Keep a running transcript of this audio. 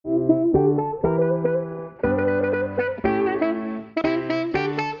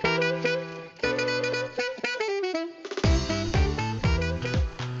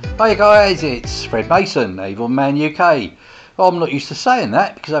Hey guys, it's Fred Mason, Avon Man UK. Well, I'm not used to saying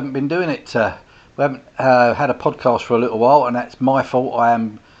that because I haven't been doing it. We haven't had a podcast for a little while, and that's my fault. I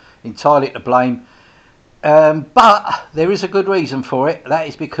am entirely to blame. But there is a good reason for it. That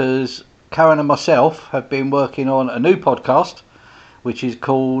is because Karen and myself have been working on a new podcast, which is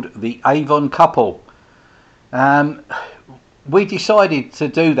called The Avon Couple. We decided to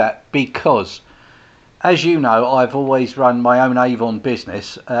do that because, as you know, I've always run my own Avon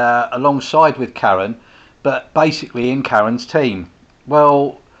business alongside with Karen, but basically in Karen's team.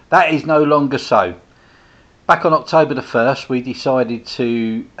 Well, that is no longer so. Back on October the 1st, we decided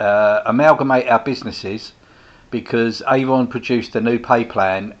to amalgamate our businesses because Avon produced a new pay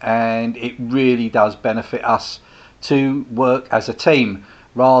plan, and it really does benefit us to work as a team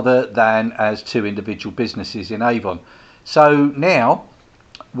rather than as two individual businesses in Avon. So now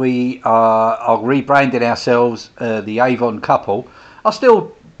we are rebranding ourselves the Avon Couple. I'll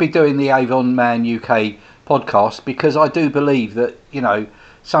still be doing the Avon Man UK podcast because I do believe that, you know,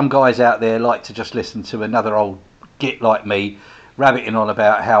 some guys out there like to just listen to another old git like me rabbiting on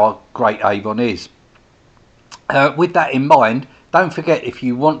about how great Avon is. With that in mind, don't forget, if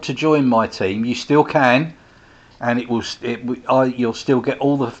you want to join my team, you still can, and you'll still get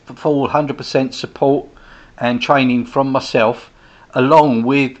all the full 100% support and training from myself, along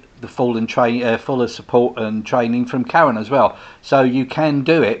with the fuller support and training from Karen as well. So you can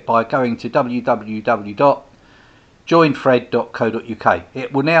do it by going to www.joinfred.co.uk.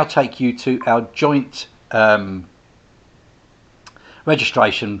 It will now take you to our joint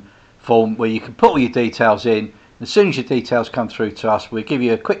registration form where you can put all your details in. As soon as your details come through to us, we'll give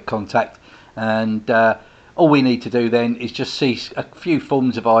you a quick contact, and all we need to do then is just see a few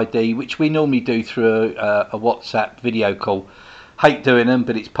forms of ID, which we normally do through a WhatsApp video call. Hate doing them,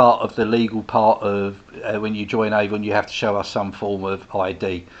 but it's part of the legal part of when you join Avon, you have to show us some form of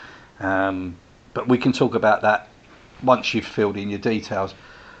ID. But we can talk about that once you've filled in your details.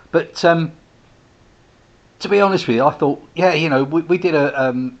 But to be honest with you, I thought, yeah, you know, we did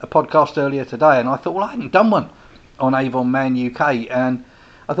a podcast earlier today, and I thought, well, I hadn't done one on Avon Man UK, and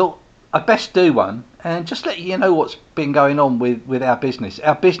I thought I'd best do one and just let you know what's been going on with our business.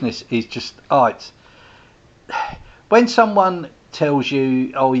 Our business is just, it's when someone tells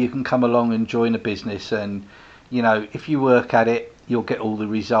you, oh, you can come along and join a business, and, you know, if you work at it, you'll get all the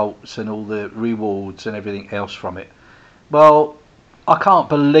results and all the rewards and everything else from it. Well, I can't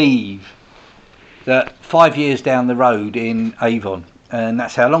believe that 5 years down the road in Avon, and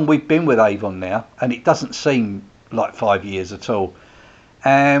that's how long we've been with Avon now, and it doesn't seem like 5 years at all.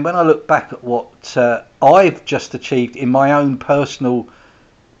 And when I look back at what I've just achieved in my own personal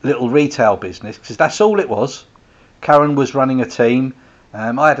little retail business, because that's all it was. Karen was running a team.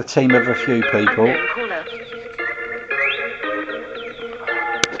 I had a team of a few people.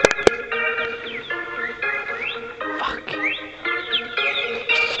 Fuck.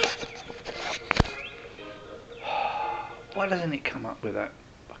 Why doesn't it come up with that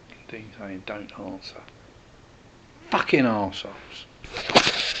fucking thing saying don't answer? Fucking arseholes.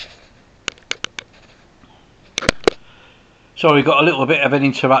 Sorry, we got a little bit of an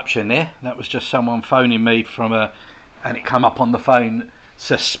interruption there. That was just someone phoning me and it come up on the phone,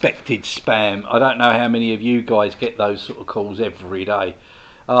 suspected spam. I don't know how many of you guys get those sort of calls every day.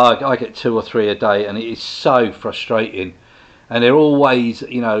 I get 2 or 3 a day, and it is so frustrating. And they're always,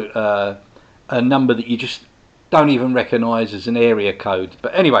 you know, a number that you just don't even recognise as an area code.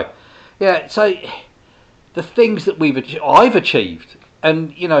 But anyway, yeah. So the things that I've achieved,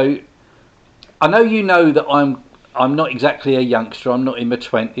 and you know you know that I'm not exactly a youngster. I'm not in my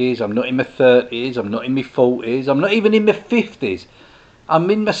 20s, I'm not in my 30s, I'm not in my 40s, I'm not even in my 50s. I'm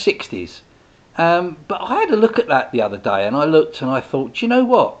in my 60s. But I had a look at that the other day, and I looked and I thought, do you know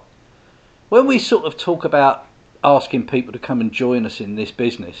what? When we sort of talk about asking people to come and join us in this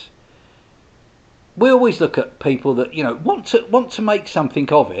business, we always look at people that, you know, want to make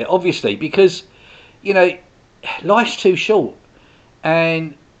something of it, obviously, because, you know, life's too short.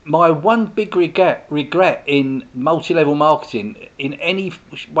 And my one big regret in multi-level marketing in any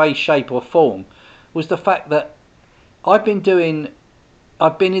way, shape or form was the fact that I've been in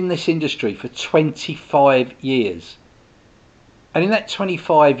this industry for 25 years. And in that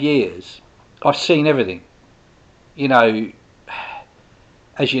 25 years, I've seen everything. You know,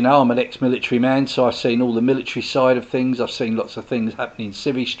 as you know, I'm an ex-military man, so I've seen all the military side of things. I've seen lots of things happening in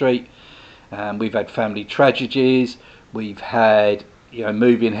Civvy Street. We've had family tragedies. We've had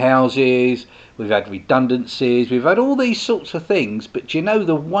moving houses, we've had redundancies, we've had all these sorts of things. But do you know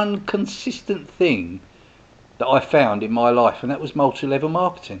the one consistent thing that I found in my life? And that was multi-level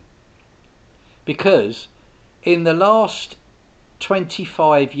marketing. Because in the last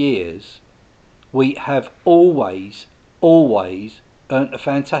 25 years, we have always earned a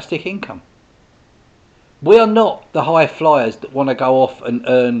fantastic income. We are not the high flyers that want to go off and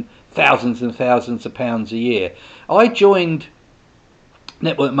earn thousands and thousands of pounds a year. I joined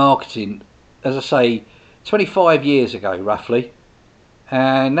network marketing, as I say, 25 years ago roughly,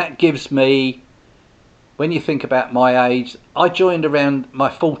 and that gives me, when you think about my age, I joined around my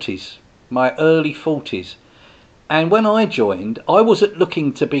 40s, my early 40s. And when I joined, I wasn't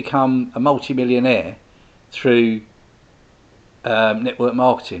looking to become a multi-millionaire through network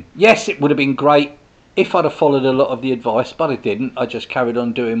marketing. Yes, it would have been great if I'd have followed a lot of the advice, but I didn't. I just carried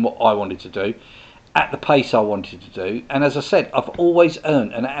on doing what I wanted to do at the pace I wanted to do. And as I said, I've always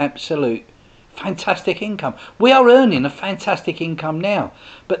earned an absolute fantastic income. We are earning a fantastic income now,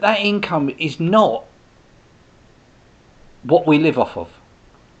 but that income is not what we live off of.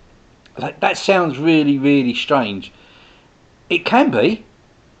 That sounds really, really strange. It can be,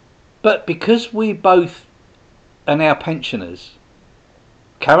 but because we both are now pensioners,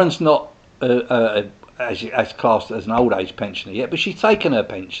 Karen's not as classed as an old age pensioner yet, but she's taken her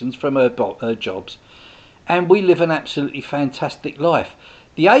pensions from her jobs, and we live an absolutely fantastic life.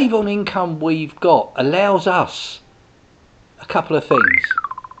 The Avon income we've got allows us a couple of things.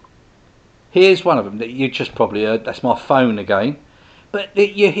 Here's one of them that you just probably heard. That's my phone again. But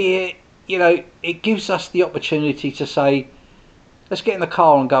you hear, it gives us the opportunity to say, let's get in the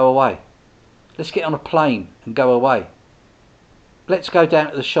car and go away. Let's get on a plane and go away. Let's go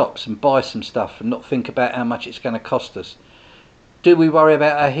down to the shops and buy some stuff and not think about how much it's going to cost us. Do we worry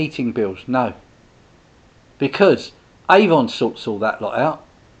about our heating bills? No. Because Avon sorts all that lot out.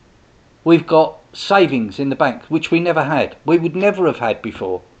 We've got savings in the bank, which we never had. We would never have had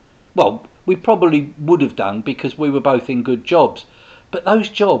before. Well, we probably would have done because we were both in good jobs. But those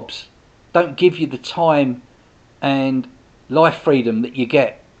jobs don't give you the time and life freedom that you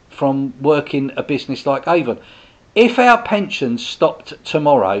get from working a business like Avon. If our pension stopped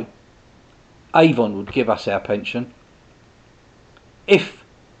tomorrow, Avon would give us our pension. If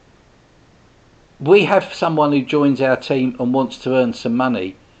we have someone who joins our team and wants to earn some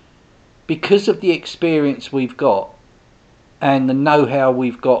money, because of the experience we've got and the know-how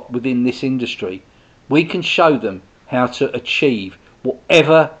we've got within this industry, we can show them how to achieve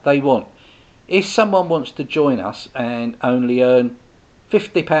whatever they want. If someone wants to join us and only earn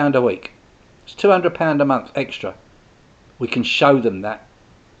 £50 a week, it's £200 a month extra, we can show them that.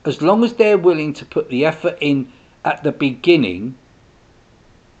 As long as they're willing to put the effort in at the beginning,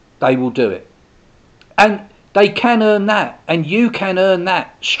 they will do it. And they can earn that, and you can earn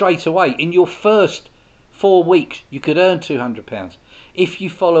that straight away. In your first 4 weeks, you could earn £200 if you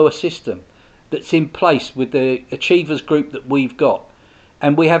follow a system that's in place with the Achievers group that we've got.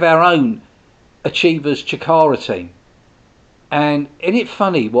 And we have our own Achievers Chikara team. And isn't it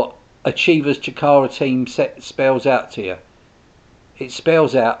funny what Achievers Chikara team spells out to you? It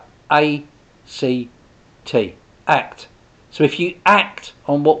spells out ACT, act. So if you act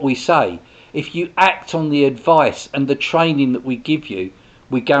on what we say, if you act on the advice and the training that we give you,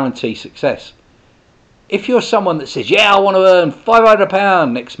 we guarantee success. If you're someone that says, yeah, I want to earn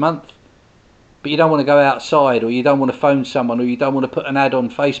 £500 next month, but you don't want to go outside, or you don't want to phone someone, or you don't want to put an ad on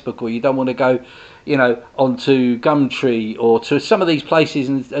Facebook, or you don't want to go, onto Gumtree or to some of these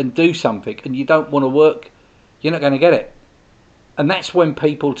places and do something, and you don't want to work, you're not going to get it. And that's when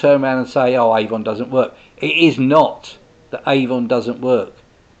people turn around and say, oh, Avon doesn't work. It is not that Avon doesn't work.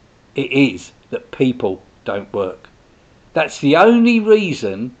 It is that people don't work. That's the only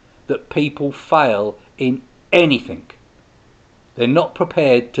reason that people fail in anything. They're not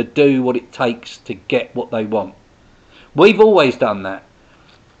prepared to do what it takes to get what they want. We've always done that.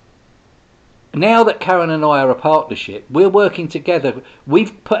 Now that Karen and I are a partnership, we're working together.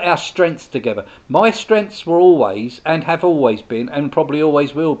 We've put our strengths together. My strengths were always, and have always been, and probably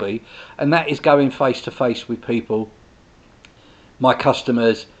always will be, and that is going face to face with people, my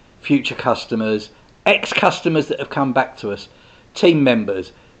customers, future customers, ex-customers that have come back to us, team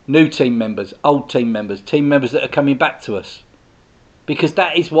members, new team members, old team members that are coming back to us. Because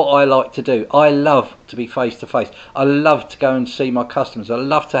that is what I like to do. I love to be face to face. I love to go and see my customers. I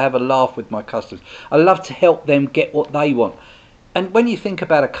love to have a laugh with my customers. I love to help them get what they want. And when you think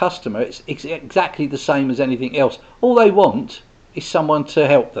about a customer, it's exactly the same as anything else. All they want is someone to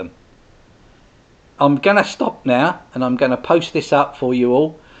help them. I'm going to stop now, and I'm going to post this up for you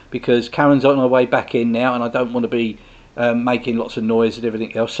all, because Karen's on her way back in now, and I don't want to be making lots of noise and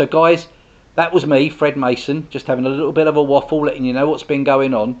everything else. So guys, that was me, Fred Mason, just having a little bit of a waffle, letting you know what's been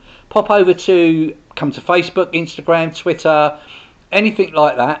going on. Pop over to, come to Facebook, Instagram, Twitter, anything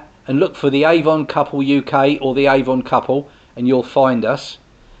like that, and look for the Avon Couple UK or the Avon Couple, and you'll find us.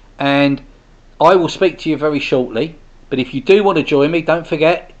 And I will speak to you very shortly. But if you do want to join me, don't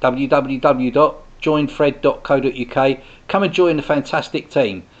forget www.joinfred.co.uk. Come and join the fantastic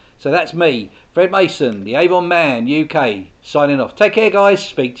team. So that's me, Fred Mason, the Avon Man UK, signing off. Take care, guys.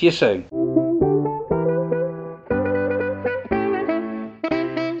 Speak to you soon.